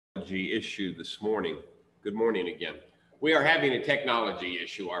Issue this morning. Good morning again. We are having a technology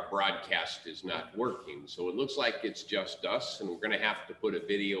issue. Our broadcast is not working, so it looks like it's just us, and we're going to have to put a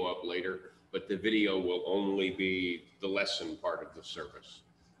video up later, but the video will only be the lesson part of the service.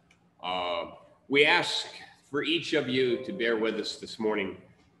 We ask for each of you to bear with us this morning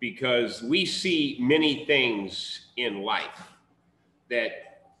because we see many things in life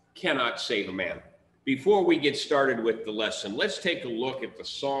that cannot save a man. Before we get started with the lesson, let's take a look at the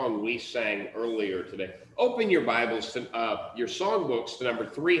song we sang earlier today. Open your Bibles to your songbooks to number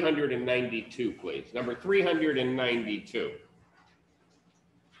 392, please. Number 392.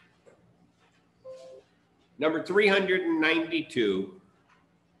 Number 392,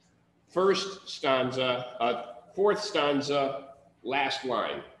 first stanza, fourth stanza, last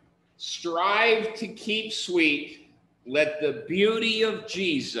line. Strive to keep sweet, let the beauty of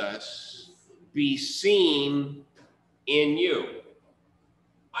Jesus be seen in you.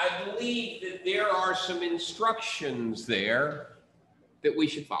 I believe that there are some instructions there that we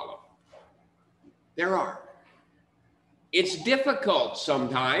should follow. There are. It's difficult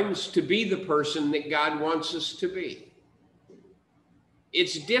sometimes to be the person that God wants us to be.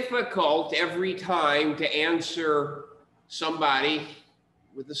 It's difficult every time to answer somebody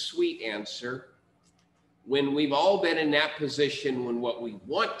with a sweet answer when we've all been in that position when what we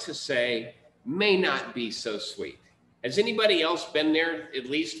want to say may not be so sweet. Has anybody else been there at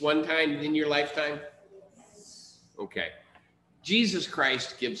least one time in your lifetime? Okay. Jesus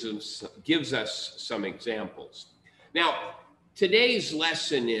Christ gives us some examples. Now, today's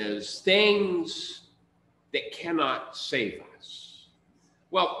lesson is things that cannot save us.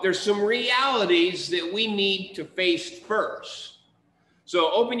 Well, there's some realities that we need to face first.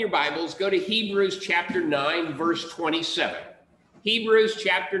 So open your Bibles, go to Hebrews chapter 9, verse 27. Hebrews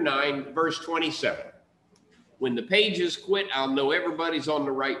chapter 9, verse 27. When the pages quit, I'll know everybody's on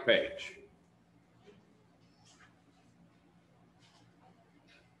the right page.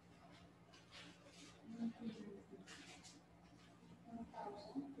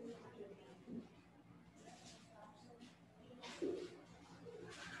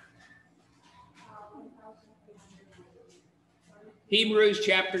 Hebrews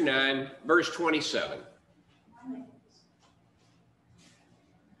chapter 9, verse 27.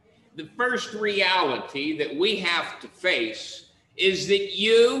 The first reality that we have to face is that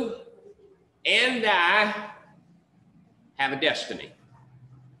you and I have a destiny.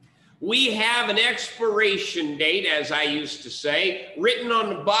 We have an expiration date, as I used to say, written on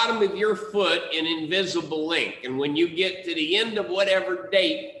the bottom of your foot in invisible ink. And when you get to the end of whatever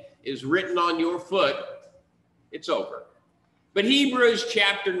date is written on your foot, it's over. But Hebrews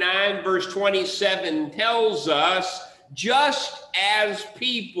chapter 9, verse 27 tells us, just as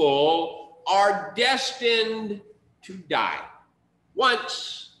people are destined to die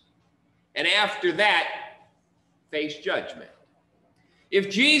once, and after that, face judgment. If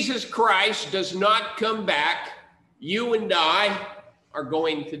Jesus Christ does not come back, you and I are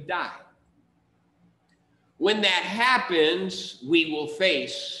going to die. When that happens, we will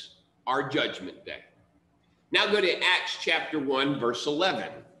face our judgment day. Now go to Acts chapter 1, verse 11.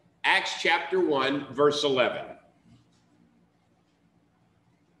 Acts chapter 1, verse 11.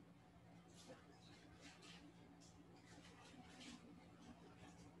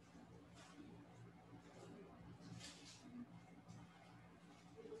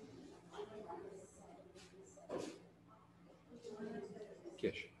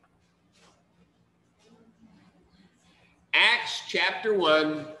 Acts chapter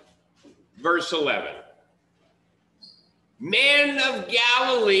 1, verse 11. Men of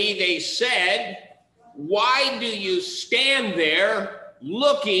Galilee, they said, why do you stand there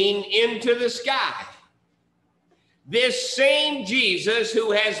looking into the sky? This same Jesus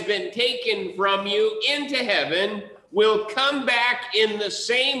who has been taken from you into heaven will come back in the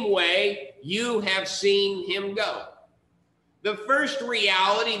same way you have seen him go. The first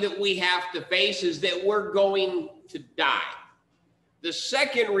reality that we have to face is that we're going to die. The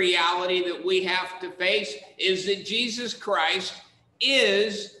second reality that we have to face is that Jesus Christ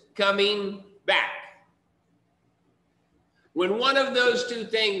is coming back. When one of those two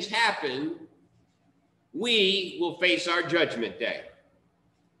things happen, we will face our judgment day.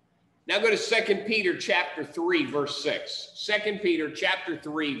 Now go to 2 Peter chapter 3, verse 6. 2 Peter chapter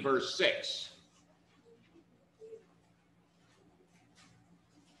 3, verse 6.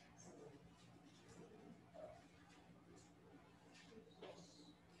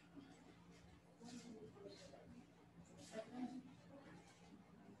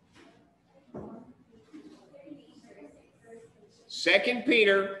 Second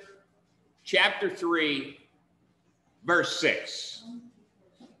Peter chapter 3, verse 6.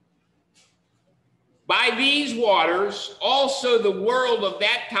 By these waters also the world of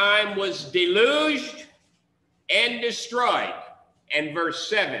that time was deluged and destroyed. And verse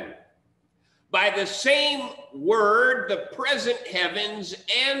 7, by the same word, the present heavens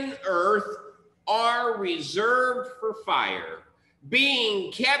and earth are reserved for fire,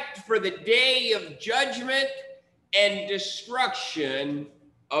 being kept for the day of judgment and destruction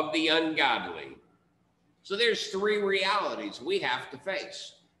of the ungodly. So there's three realities we have to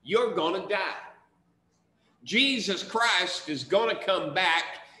face. You're going to die. Jesus Christ is going to come back,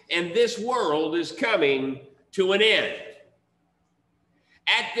 and this world is coming to an end.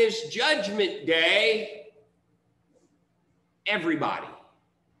 At this judgment day, everybody,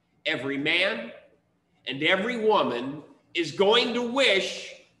 every man and every woman is going to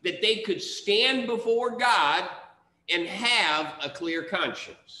wish that they could stand before God and have a clear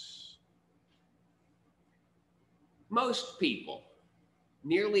conscience. Most people,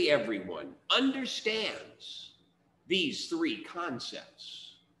 nearly everyone, understands these three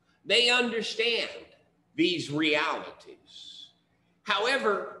concepts. They understand these realities.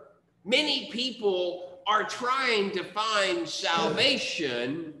 However, many people are trying to find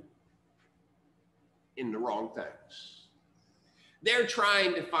salvation in the wrong things. They're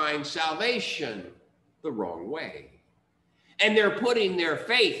trying to find salvation the wrong way. And they're putting their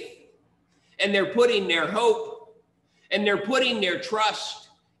faith, and they're putting their hope, and they're putting their trust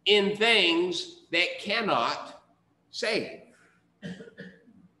in things that cannot save.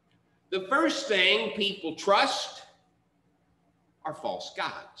 The first thing people trust are false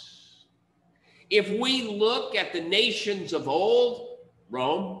gods. If we look at the nations of old,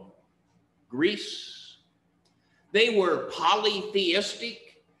 Rome, Greece, they were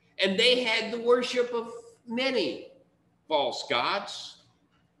polytheistic, and they had the worship of many false gods.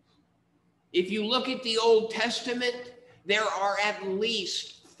 If you look at the Old Testament, there are at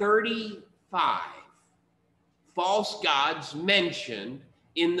least 35 false gods mentioned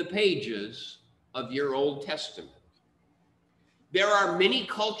in the pages of your Old Testament. There are many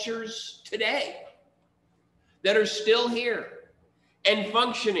cultures today that are still here and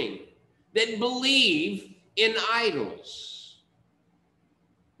functioning that believe in idols.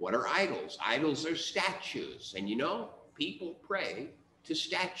 What are idols? Idols are statues. And you know, people pray to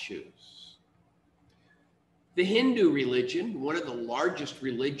statues. The Hindu religion, one of the largest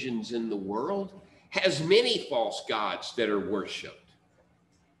religions in the world, has many false gods that are worshiped.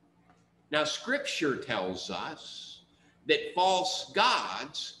 Now, Scripture tells us that false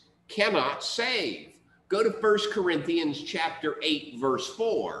gods cannot save. Go to 1 Corinthians chapter 8, verse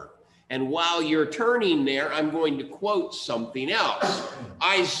 4. And while you're turning there, I'm going to quote something else.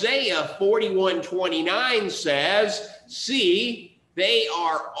 Isaiah 41:29 says, "See, they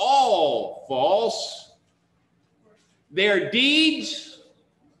are all false. Their deeds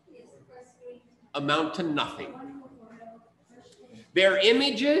amount to nothing. Their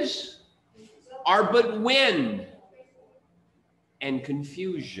images are but wind and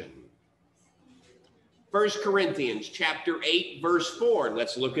confusion." 1 Corinthians chapter 8, verse 4.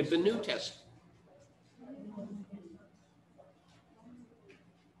 Let's look at the New Testament.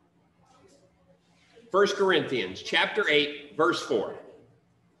 First Corinthians chapter 8, verse 4.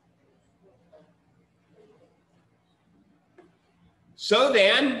 So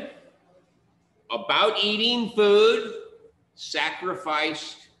then, about eating food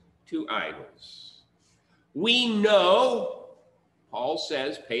sacrificed to idols. We know, Paul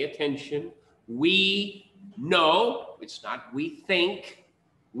says, pay attention, we know, it's not we think,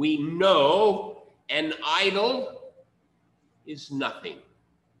 we know an idol is nothing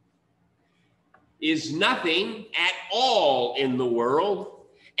at all in the world,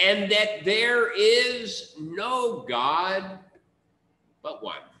 and that there is no God but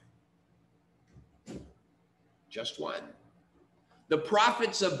one. Just one. The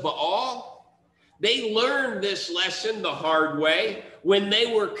prophets of Baal, they learned this lesson the hard way when they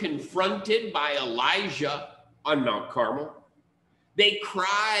were confronted by Elijah on Mount Carmel. They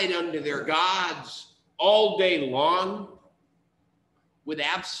cried unto their gods all day long with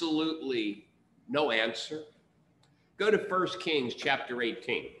absolutely no answer. Go to 1 Kings chapter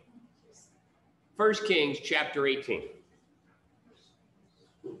 18. 1 Kings chapter 18.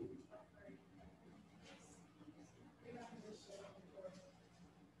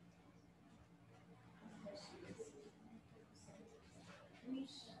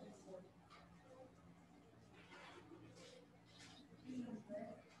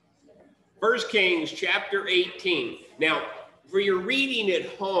 First Kings chapter 18. Now, for your reading at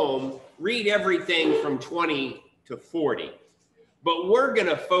home, read everything from 20 to 40. But we're going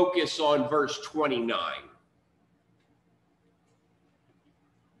to focus on verse 29.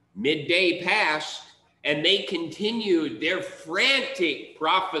 Midday passed, And they continued their frantic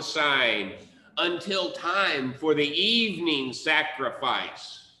prophesying until time for the evening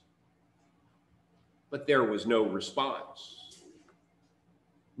sacrifice. But there was no response.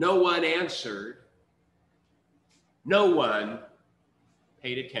 No one answered. No one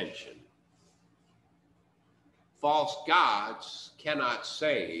paid attention. False gods cannot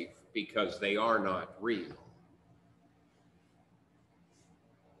save because they are not real.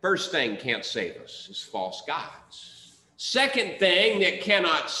 First thing can't save us is false gods. Second thing that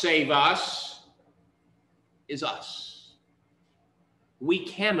cannot save us is us. We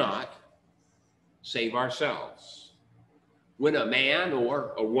cannot save ourselves. When a man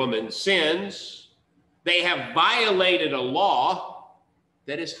or a woman sins, they have violated a law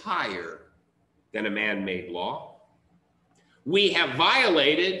that is higher than a man-made law. We have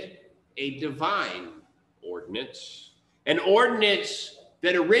violated a divine ordinance, an ordinance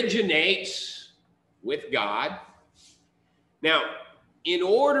that originates with God. Now, in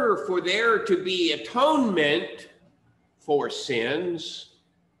order for there to be atonement for sins,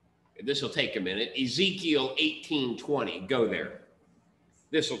 this will take a minute. Ezekiel 18:20, go there.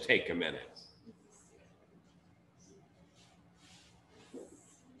 This will take a minute.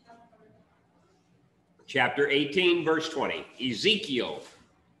 Chapter 18, verse 20, Ezekiel.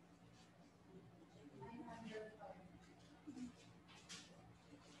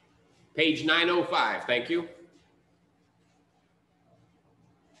 Page 905, thank you.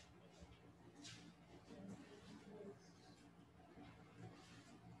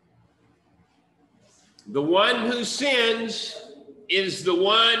 The one who sins is the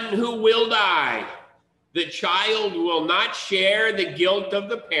one who will die. The child will not share the guilt of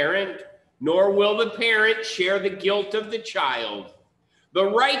the parent, nor will the parent share the guilt of the child. The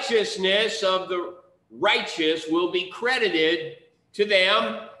righteousness of the righteous will be credited to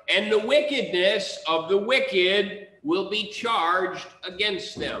them, and the wickedness of the wicked will be charged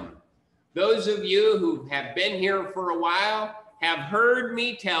against them. Those of you who have been here for a while have heard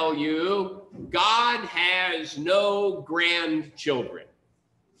me tell you, God has no grandchildren.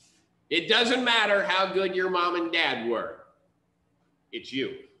 It doesn't matter how good your mom and dad were. It's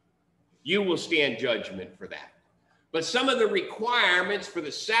you. You will stand judgment for that. But some of the requirements for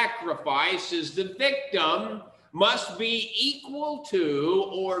the sacrifice is the victim must be equal to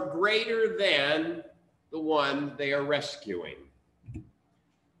or greater than the one they are rescuing.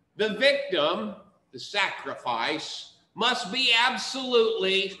 The victim, the sacrifice, must be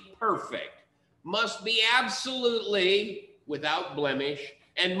absolutely perfect, must be absolutely without blemish,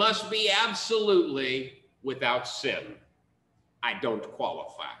 and must be absolutely without sin. I don't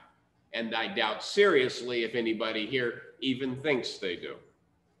qualify, and I doubt seriously if anybody here even thinks they do.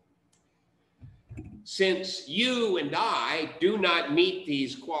 Since you and I do not meet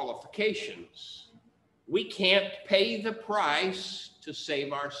these qualifications, we can't pay the price to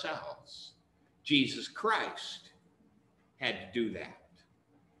save ourselves. Jesus Christ had to do that.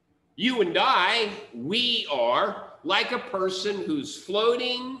 You and I, we are like a person who's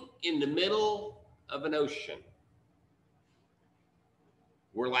floating in the middle of an ocean.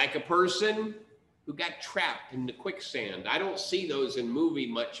 We're like a person who got trapped in the quicksand. I don't see those in movie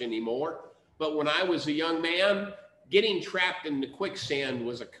much anymore, but when I was a young man, getting trapped in the quicksand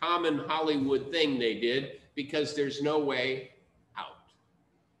was a common Hollywood thing they did because there's no way out.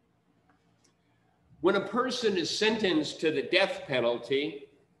 When a person is sentenced to the death penalty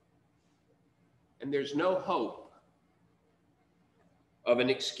and there's no hope of an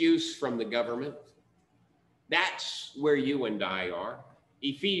excuse from the government, that's where you and I are.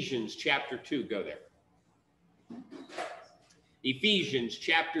 Ephesians chapter 2, go there. Ephesians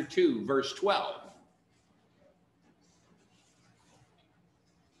chapter 2, verse 12.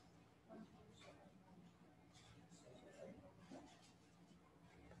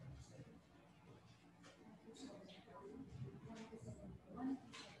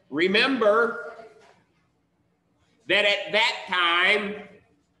 Remember that at that time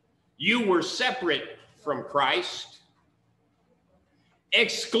you were separate from Christ,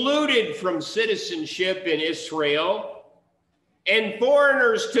 excluded from citizenship in Israel, and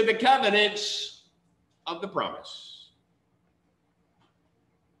foreigners to the covenants of the promise.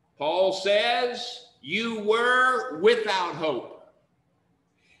 Paul says you were without hope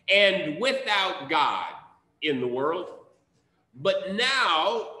and without God in the world. But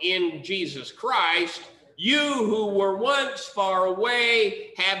now in Jesus Christ, you who were once far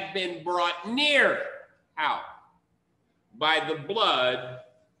away have been brought near. How? By the blood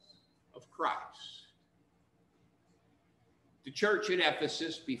of Christ. The church at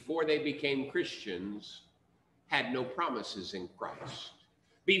Ephesus, before they became Christians, had no promises in Christ.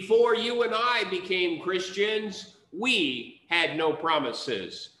 Before you and I became Christians, we had no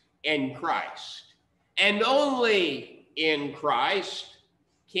promises in Christ. And only in Christ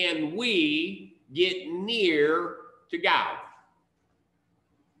can we get near to God.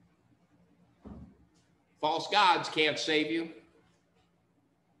 False gods can't save you.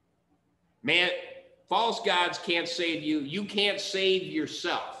 Man, false gods can't save you. You can't save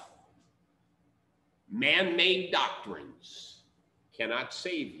yourself. Man-made doctrines cannot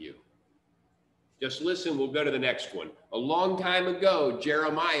save you. Just listen, we'll go to the next one. A long time ago,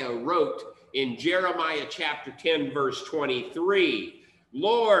 Jeremiah wrote in Jeremiah chapter 10, verse 23,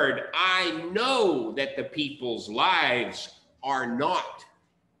 Lord, I know that the people's lives are not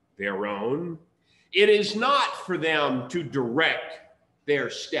their own. It is not for them to direct their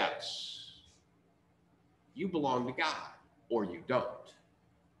steps. You belong to God, or you don't.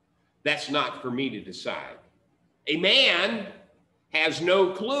 That's not for me to decide. A man has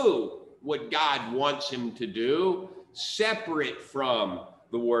no clue what God wants him to do, separate from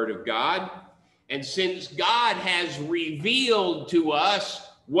the Word of God. And since God has revealed to us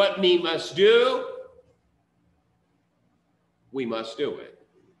what we must do, we must do it.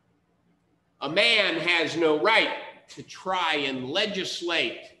 A man has no right to try and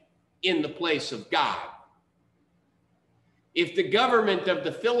legislate in the place of God. If the government of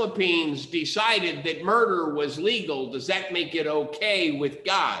the Philippines decided that murder was legal, does that make it okay with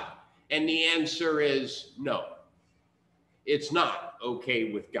God? And the answer is no. It's not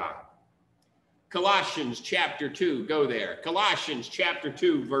okay with God. Colossians chapter 2, go there. Colossians chapter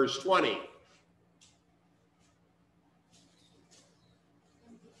 2, verse 20.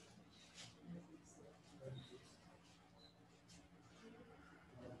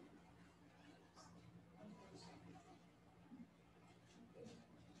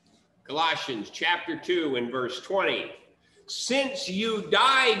 Colossians chapter 2 and verse 20. Since you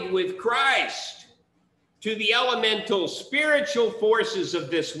died with Christ to the elemental spiritual forces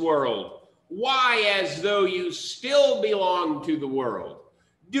of this world, why, as though you still belong to the world,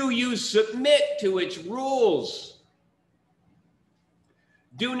 do you submit to its rules?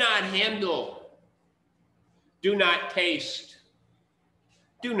 Do not handle, do not taste,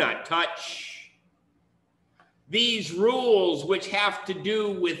 do not touch. These rules, which have to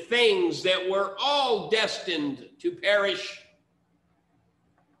do with things that were all destined to perish,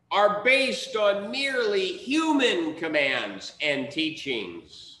 are based on merely human commands and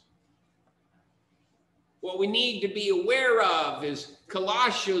teachings. What we need to be aware of is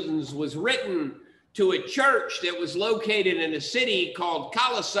Colossians was written to a church that was located in a city called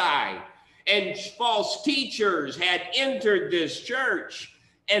Colossae, and false teachers had entered this church.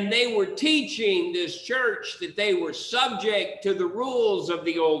 And they were teaching this church that they were subject to the rules of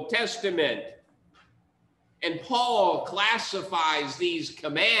the Old Testament. And Paul classifies these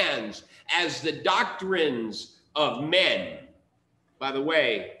commands as the doctrines of men. By the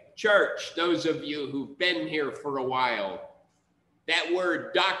way, church, those of you who've been here for a while, that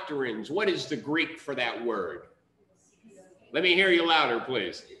word doctrines, what is the Greek for that word? Let me hear you louder,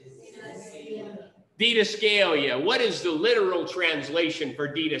 please. Didascalia. What is the literal translation for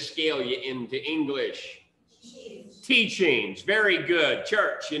didascalia into English? Teachings. Very good.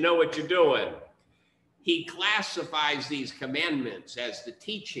 Church, you know what you're doing. He classifies these commandments as the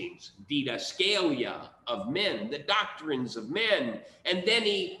teachings, didascalia of men, the doctrines of men. And then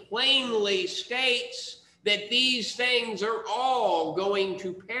he plainly states that these things are all going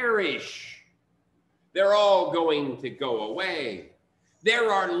to perish. They're all going to go away.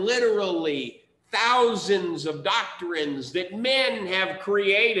 There are literally thousands of doctrines that men have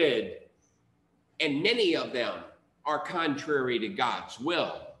created, and many of them are contrary to God's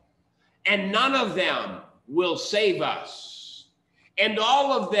will. And none of them will save us. And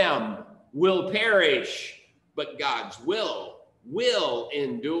all of them will perish, but God's will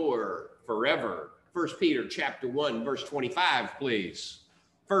endure forever. 1 Peter chapter 1, verse 25, please.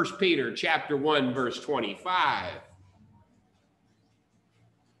 1 Peter chapter 1, verse 25.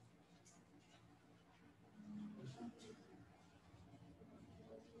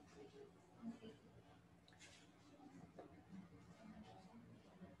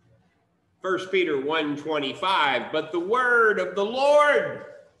 First Peter 1:25, but the word of the Lord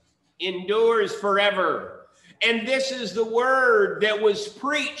endures forever. And this is the word that was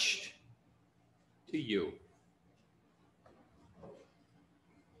preached to you.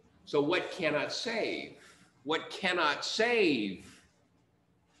 So what cannot save? What cannot save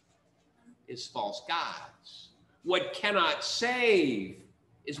is false gods. What cannot save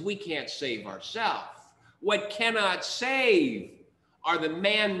is we can't save ourselves. What cannot save are the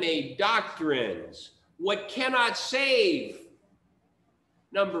man-made doctrines. What cannot save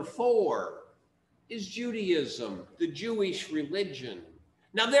Number 4 is Judaism, the Jewish religion.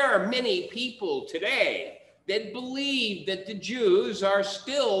 Now, there are many people today that believe that the Jews are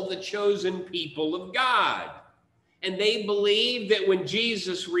still the chosen people of God. And they believe that when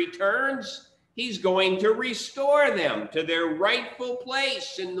Jesus returns, he's going to restore them to their rightful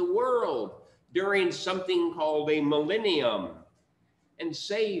place in the world during something called a millennium and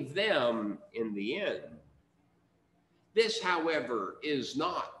save them in the end. This, however, is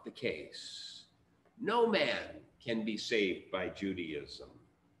not the case. No man can be saved by Judaism.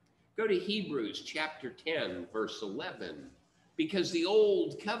 Go to Hebrews chapter 10, verse 11, because the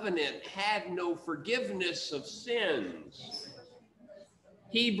old covenant had no forgiveness of sins.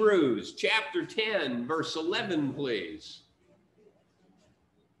 Hebrews chapter 10, verse 11, please.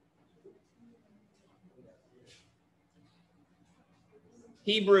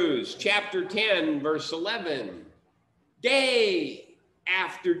 Hebrews chapter 10, verse 11. Day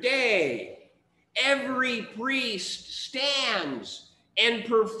after day, every priest stands and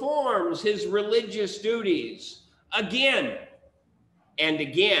performs his religious duties again and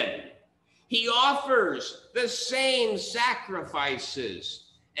again. He offers the same sacrifices,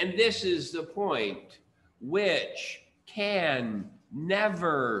 and this is the point, which can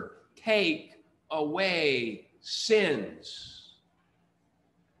never take away sins.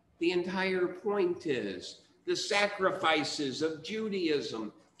 The entire point is the sacrifices of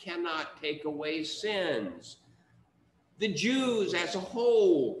Judaism cannot take away sins. The Jews as a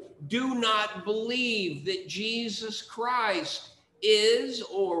whole do not believe that Jesus Christ is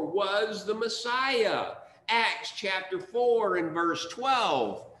or was the Messiah. Acts chapter 4 and verse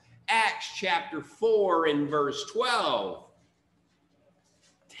 12. Acts chapter 4 and verse 12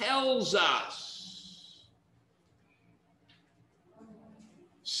 tells us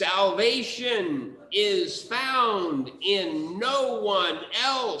salvation is found in no one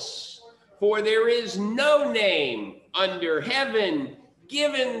else, for there is no name under heaven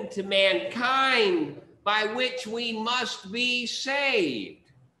given to mankind by which we must be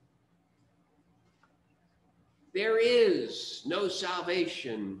saved. There is no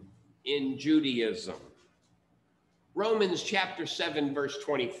salvation in Judaism. Romans chapter 7, verse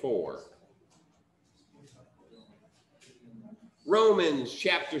 24. Romans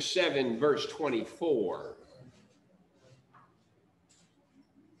chapter 7, verse 24.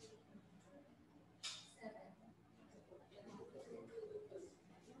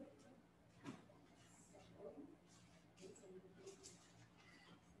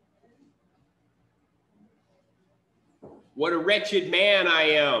 What a wretched man I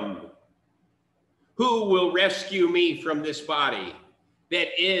am. Who will rescue me from this body that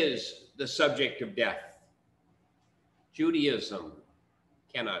is the subject of death? Judaism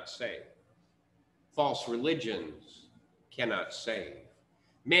cannot save. False religions cannot save.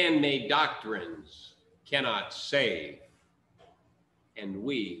 Man-made doctrines cannot save. And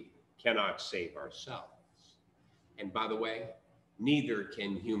we cannot save ourselves. And by the way, neither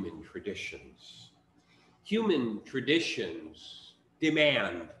can human traditions. Human traditions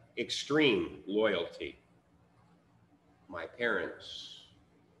demand extreme loyalty. My parents,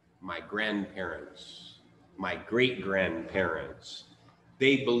 my grandparents, my great-grandparents,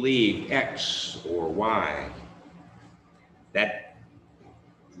 they believed X or Y. That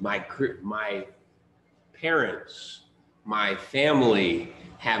my parents, my family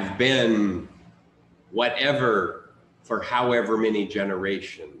have been whatever for however many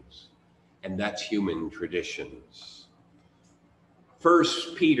generations. And that's human traditions. 1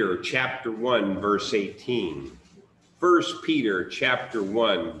 Peter chapter 1, verse 18. 1 Peter chapter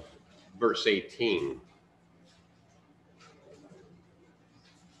 1, verse 18.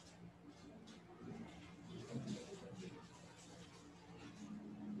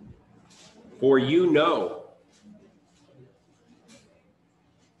 For you know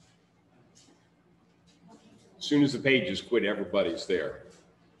as soon as the pages quit, everybody's there.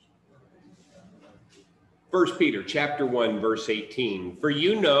 1 Peter chapter 1, verse 18, for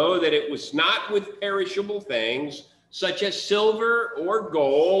you know that it was not with perishable things, such as silver or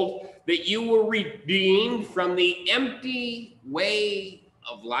gold, that you were redeemed from the empty way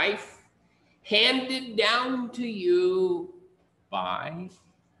of life, handed down to you by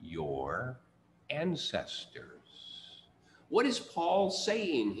your ancestors. What is Paul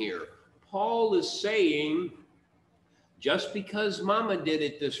saying here? Paul is saying, just because mama did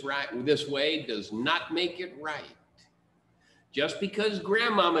it this way does not make it right. Just because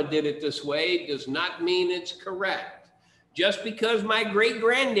grandmama did it this way does not mean it's correct. Just because my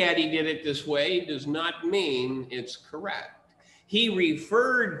great-granddaddy did it this way does not mean it's correct. He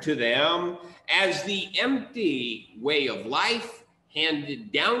referred to them as the empty way of life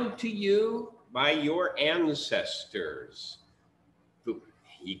handed down to you by your ancestors.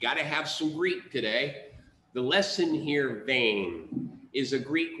 You got to have some Greek today. The lesson here, vain, is a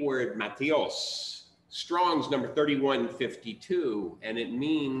Greek word, Matthios, Strong's number 3152, and it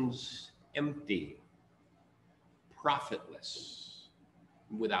means empty, profitless,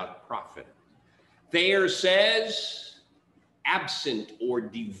 without profit. Thayer says, absent or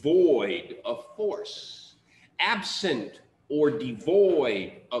devoid of force, absent or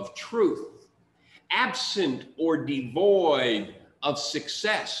devoid of truth, absent or devoid of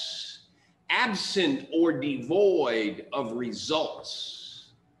success, absent or devoid of results.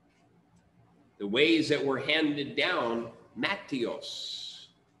 The ways that were handed down, Matthios,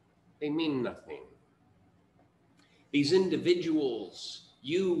 they mean nothing. These individuals,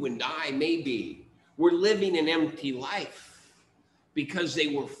 you and I maybe, were living an empty life because they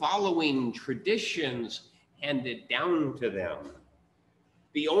were following traditions handed down to them.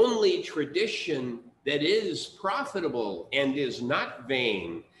 The only tradition that is profitable and is not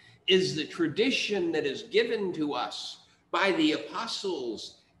vain is the tradition that is given to us by the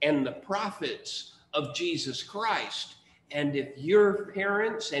apostles and the prophets of Jesus Christ. And if your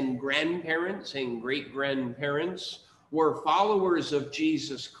parents and grandparents and great-grandparents were followers of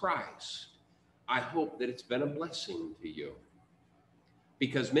Jesus Christ, I hope that it's been a blessing to you.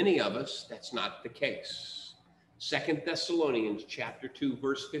 Because many of us, that's not the case. 2 Thessalonians chapter 2,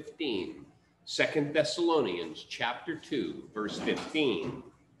 verse 15. 2 Thessalonians chapter 2, verse 15.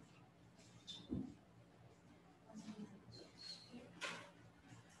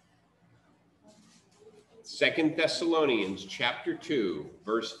 Second Thessalonians chapter 2,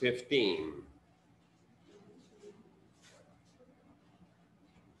 verse 15.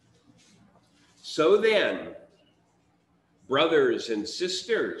 So then, brothers and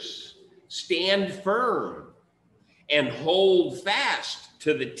sisters, stand firm and hold fast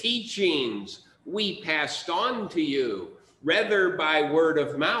to the teachings we passed on to you, whether by word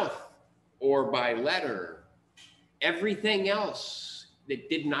of mouth or by letter. Everything else that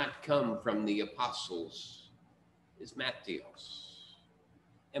did not come from the apostles is Matthios,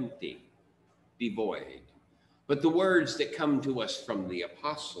 empty, devoid. But the words that come to us from the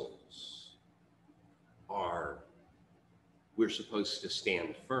apostles are, we're supposed to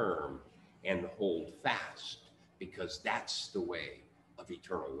stand firm and hold fast, because that's the way of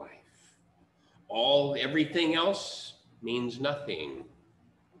eternal life. Everything else means nothing.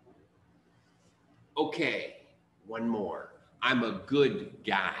 Okay, one more. I'm a good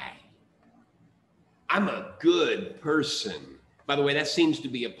guy. I'm a good person. By the way, that seems to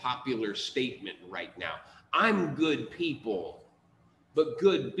be a popular statement right now. I'm good people, but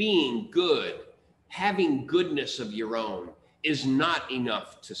being good, having goodness of your own is not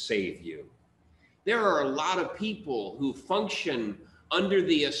enough to save you. There are a lot of people who function under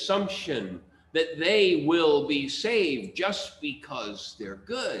the assumption that they will be saved just because they're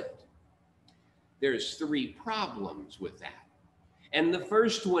good. There's three problems with that. And the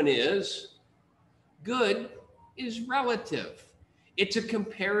first one is, good is relative. It's a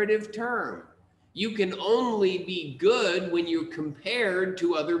comparative term. You can only be good when you're compared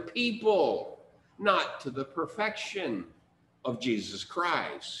to other people, not to the perfection of Jesus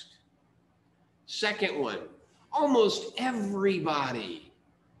Christ. Second one, almost everybody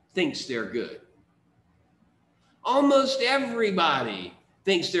thinks they're good. Almost everybody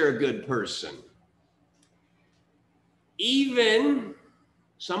thinks they're a good person. Even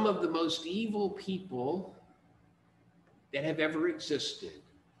some of the most evil people that have ever existed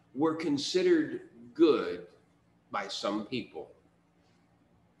were considered good by some people.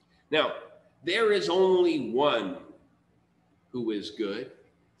 Now, there is only one who is good,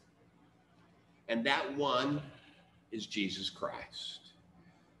 and that one is Jesus Christ.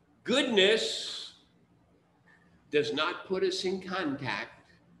 Goodness does not put us in contact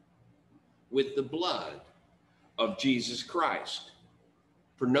with the blood of Jesus Christ.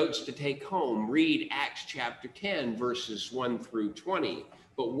 For notes to take home, read Acts chapter 10, verses 1 through 20.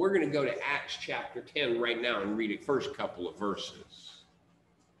 But we're going to go to Acts chapter 10 right now and read the first couple of verses.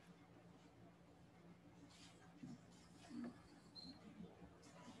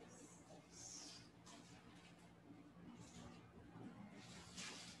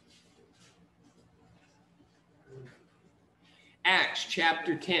 Acts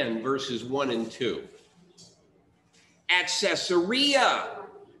chapter 10, verses 1 and 2. At Caesarea,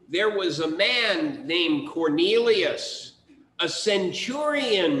 there was a man named Cornelius, a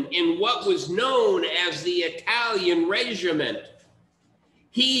centurion in what was known as the Italian regiment.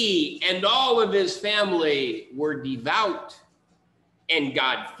 He and all of his family were devout and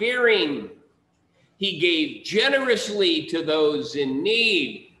God-fearing. He gave generously to those in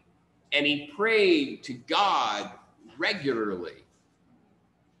need, and he prayed to God regularly.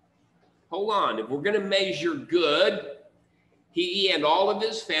 Hold on, if we're going to measure good, he and all of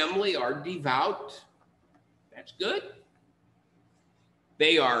his family are devout. That's good.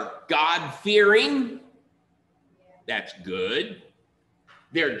 They are God-fearing. That's good.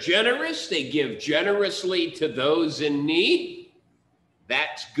 They're generous. They give generously to those in need.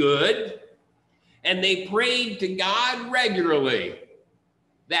 That's good. And they prayed to God regularly.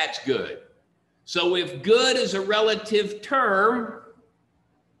 That's good. So if good is a relative term,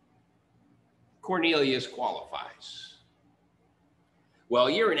 Cornelius qualifies. Well,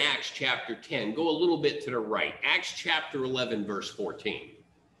 you're in Acts chapter 10. Go a little bit to the right. Acts chapter 11, verse 14.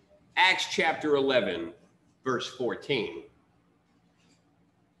 Acts chapter 11, verse 14.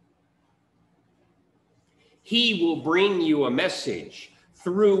 He will bring you a message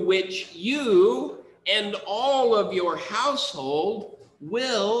through which you and all of your household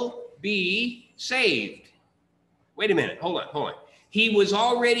will be saved. Wait a minute. Hold on. He was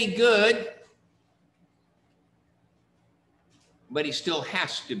already good, but he still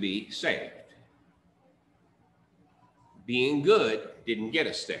has to be saved. Being good didn't get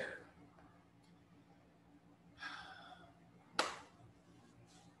us there.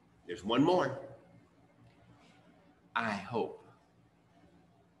 There's one more. I hope.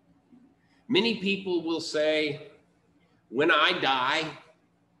 Many people will say, when I die,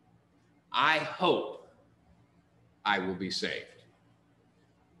 I hope I will be saved.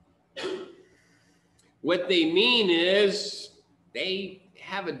 What they mean is they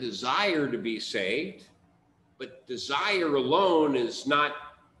have a desire to be saved, but desire alone is not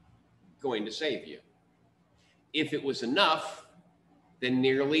going to save you. If it was enough, then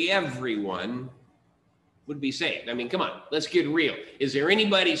nearly everyone would be saved. I mean, come on, let's get real. Is there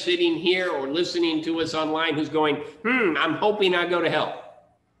anybody sitting here or listening to us online who's going, I'm hoping I go to hell?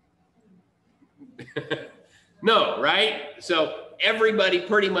 No, right? So everybody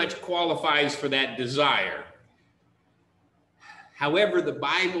pretty much qualifies for that desire. However, the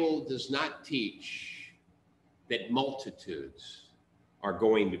Bible does not teach that multitudes are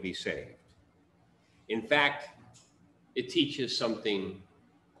going to be saved. In fact, it teaches something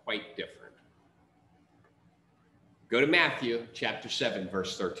quite different. Go to Matthew chapter 7,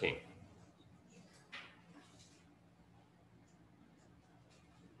 verse 13.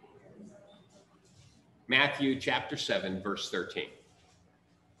 Matthew chapter 7, verse 13.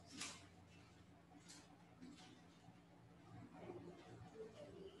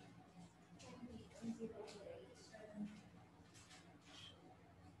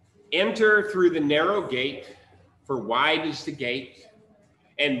 Enter through the narrow gate, for wide is the gate,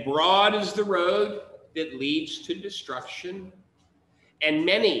 and broad is the road that leads to destruction, and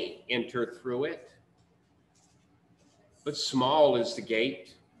many enter through it. But small is the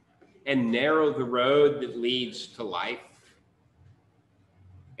gate, and narrow the road that leads to life,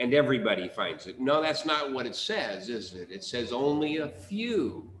 and everybody finds it. No, that's not what it says, is it? It says only a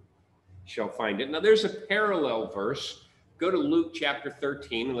few shall find it. Now, there's a parallel verse. Go to Luke chapter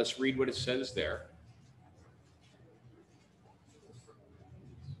 13, and let's read what it says there.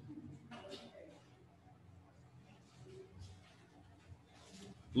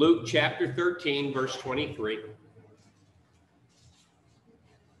 Luke chapter 13, verse 23.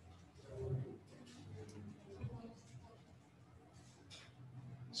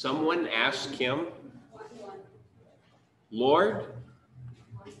 Someone asked him, Lord,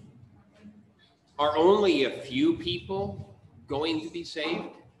 are only a few people going to be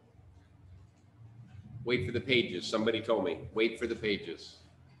saved? Wait for the pages. Somebody told me, wait for the pages.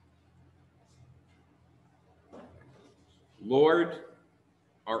 Lord,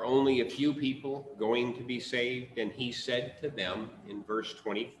 are only a few people going to be saved? And he said to them in verse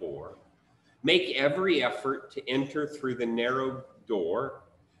 24, make every effort to enter through the narrow door,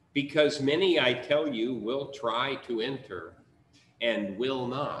 because many, I tell you, will try to enter and will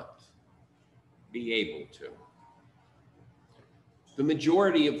not be able to. The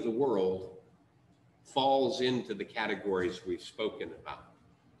majority of the world falls into the categories we've spoken about.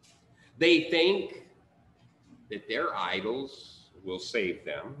 They think that their idols will save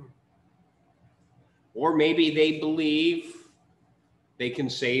them, or maybe they believe they can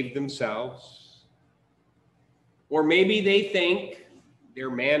save themselves, or maybe they think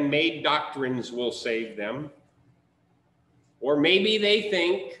their man-made doctrines will save them, or maybe they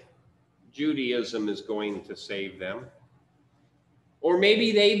think Judaism is going to save them, or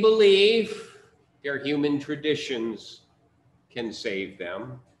maybe they believe their human traditions can save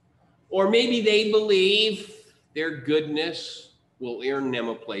them, or maybe they believe their goodness will earn them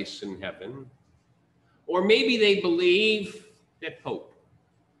a place in heaven. Or maybe they believe that hope,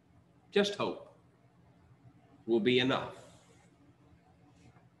 just hope, will be enough.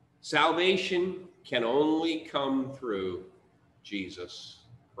 Salvation can only come through Jesus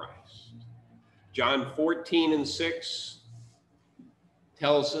Christ. John 14:6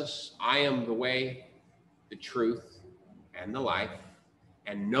 tells us, I am the way, the truth, and the life,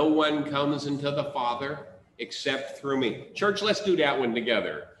 and no one comes into the Father except through me. Church, let's do that one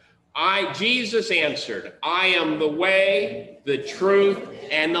together. Jesus answered, I am the way, the truth,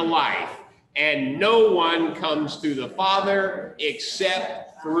 and the life, and no one comes to the Father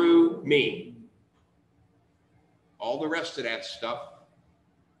except through me. All the rest of that stuff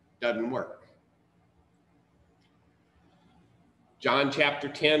doesn't work. John chapter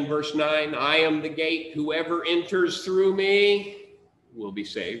 10, verse 9, I am the gate. Whoever enters through me will be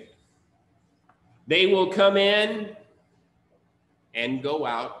saved. They will come in and go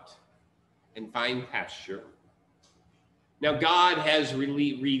out and find pasture. Now, God has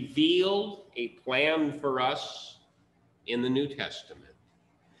really revealed a plan for us in the New Testament.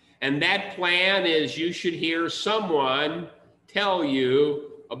 And that plan is you should hear someone tell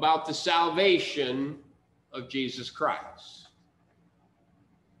you about the salvation of Jesus Christ.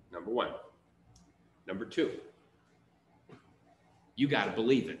 Number one. Number two, you got to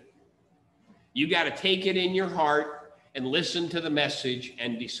believe it. You got to take it in your heart and listen to the message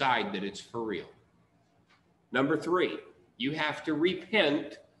and decide that it's for real. Number three, you have to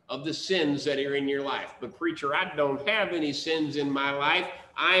repent of the sins that are in your life. But preacher, I don't have any sins in my life.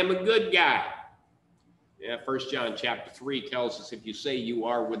 I am a good guy. Yeah, 1 John chapter 3 tells us if you say you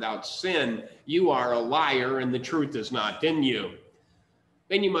are without sin, you are a liar and the truth is not in you.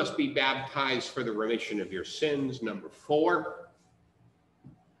 Then you must be baptized for the remission of your sins. Number four,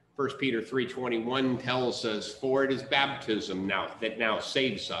 1 Peter 3:21 tells us, for it is baptism that now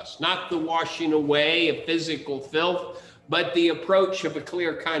saves us, not the washing away of physical filth, but the approach of a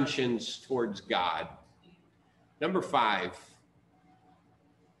clear conscience towards God. Number five,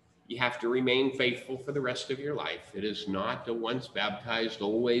 you have to remain faithful for the rest of your life. It is not a once baptized,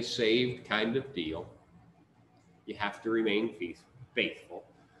 always saved kind of deal. You have to remain faithful.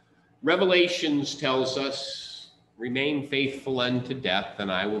 Revelations tells us, remain faithful unto death,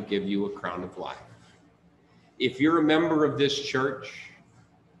 and I will give you a crown of life. If you're a member of this church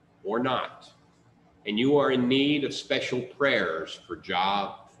or not, and you are in need of special prayers for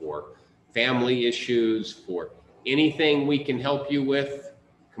job, for family issues, for anything we can help you with,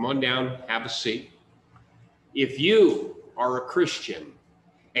 come on down, have a seat. If you are a Christian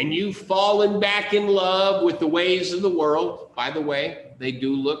and you've fallen back in love with the ways of the world, by the way, they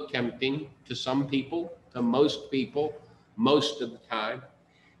do look tempting to some people, to most people, most of the time.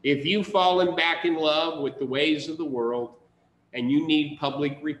 If you've fallen back in love with the ways of the world and you need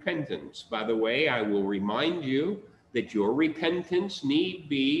public repentance, by the way, I will remind you that your repentance need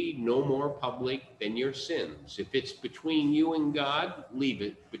be no more public than your sins. If it's between you and God, leave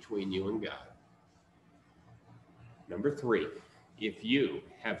it between you and God. Number three, if you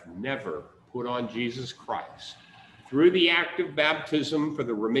have never put on Jesus Christ through the act of baptism for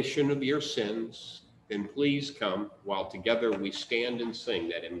the remission of your sins, then please come while together we stand and sing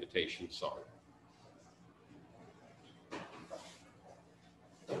that invitation song.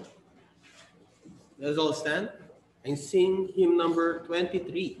 Let's all stand and sing hymn number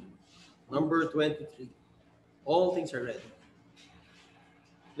 23. Number 23. All things are ready.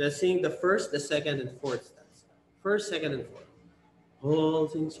 Let's sing the first, the second, and fourth stanza. First, second, and fourth. All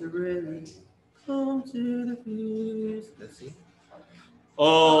things are ready. Come to the feast. Let's sing.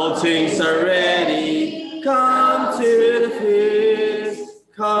 All things are ready. Come to the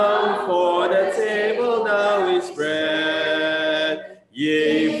feast. Come, for the table now is spread.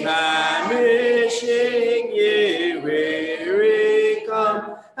 Ye famishing, ye weary,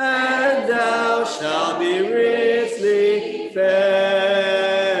 come, and thou shalt be richly fed.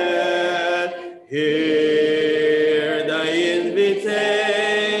 Hear the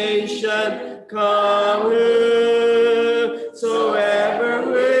invitation, come whosoever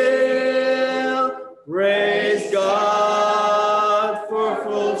will. Praise God for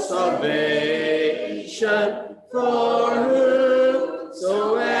full salvation, for whosoever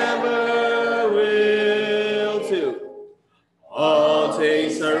will to. All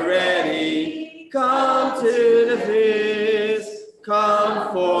things are ready, come to the feast.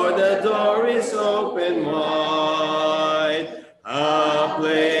 Come, for the door is open wide. A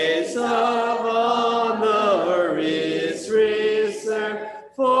place of honor is reserved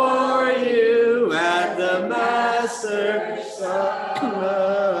for you at the Master's side.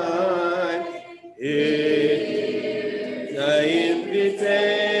 Hear the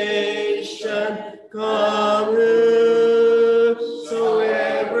invitation, come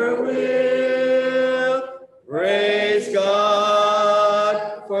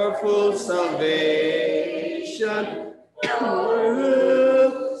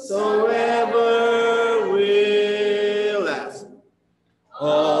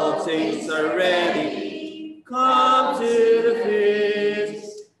All things are ready. Come to the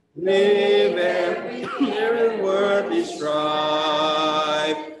feast. Live and worldly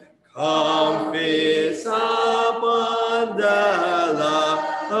strife. Come feast upon the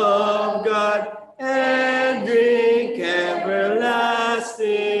love of God and drink everlasting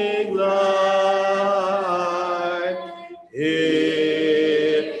life.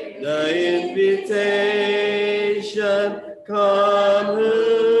 Hear the invitation. Come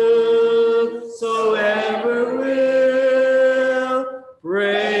whosoever will.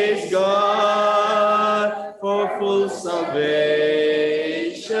 Praise God for full salvation.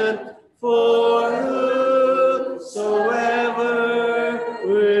 For whosoever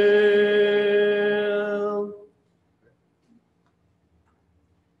will.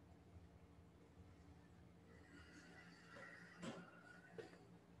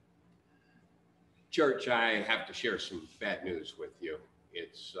 Church, I have to share some bad news with you.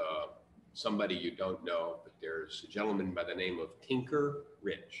 It's somebody you don't know, but there's a gentleman by the name of Tinker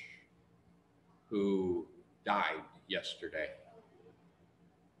Rich who died yesterday.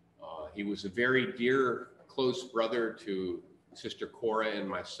 He was a very dear, close brother to Sister Cora and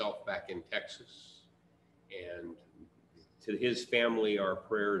myself back in Texas. And to his family, our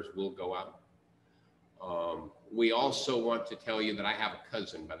prayers will go out. We also want to tell you that I have a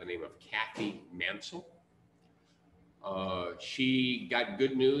cousin by the name of Kathy Mansell. She got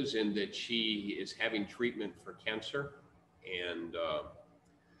good news in that she is having treatment for cancer, and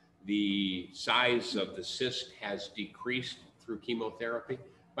the size of the cyst has decreased through chemotherapy.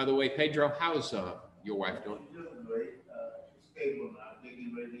 By the way, Pedro, how's your wife doing? She's doing great. She's stable now,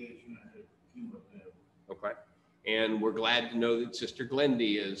 taking radiation and chemotherapy. Okay. And we're glad to know that Sister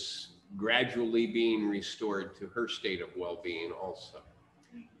Glendy is gradually being restored to her state of well-being also.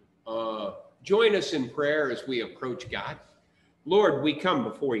 Join us in prayer as we approach God. Lord, we come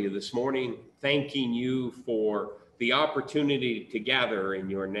before you this morning, thanking you for the opportunity to gather in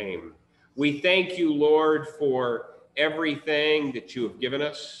your name. We thank you, Lord, for everything that you have given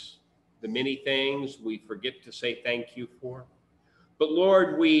us, the many things we forget to say thank you for. But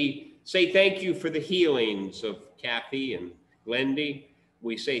Lord, we say thank you for the healings of Kathy and Glendy.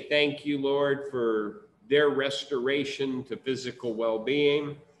 We say thank you, Lord, for their restoration to physical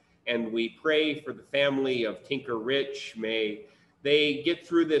well-being. And we pray for the family of Tinker Rich. May they get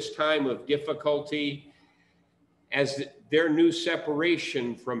through this time of difficulty as their new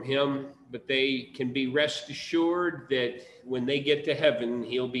separation from him, but they can be rest assured that when they get to heaven,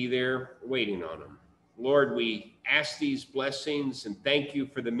 he'll be there waiting on them. Lord, we ask these blessings and thank you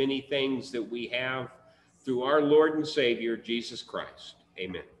for the many things that we have through our Lord and Savior, Jesus Christ.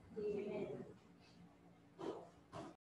 Amen.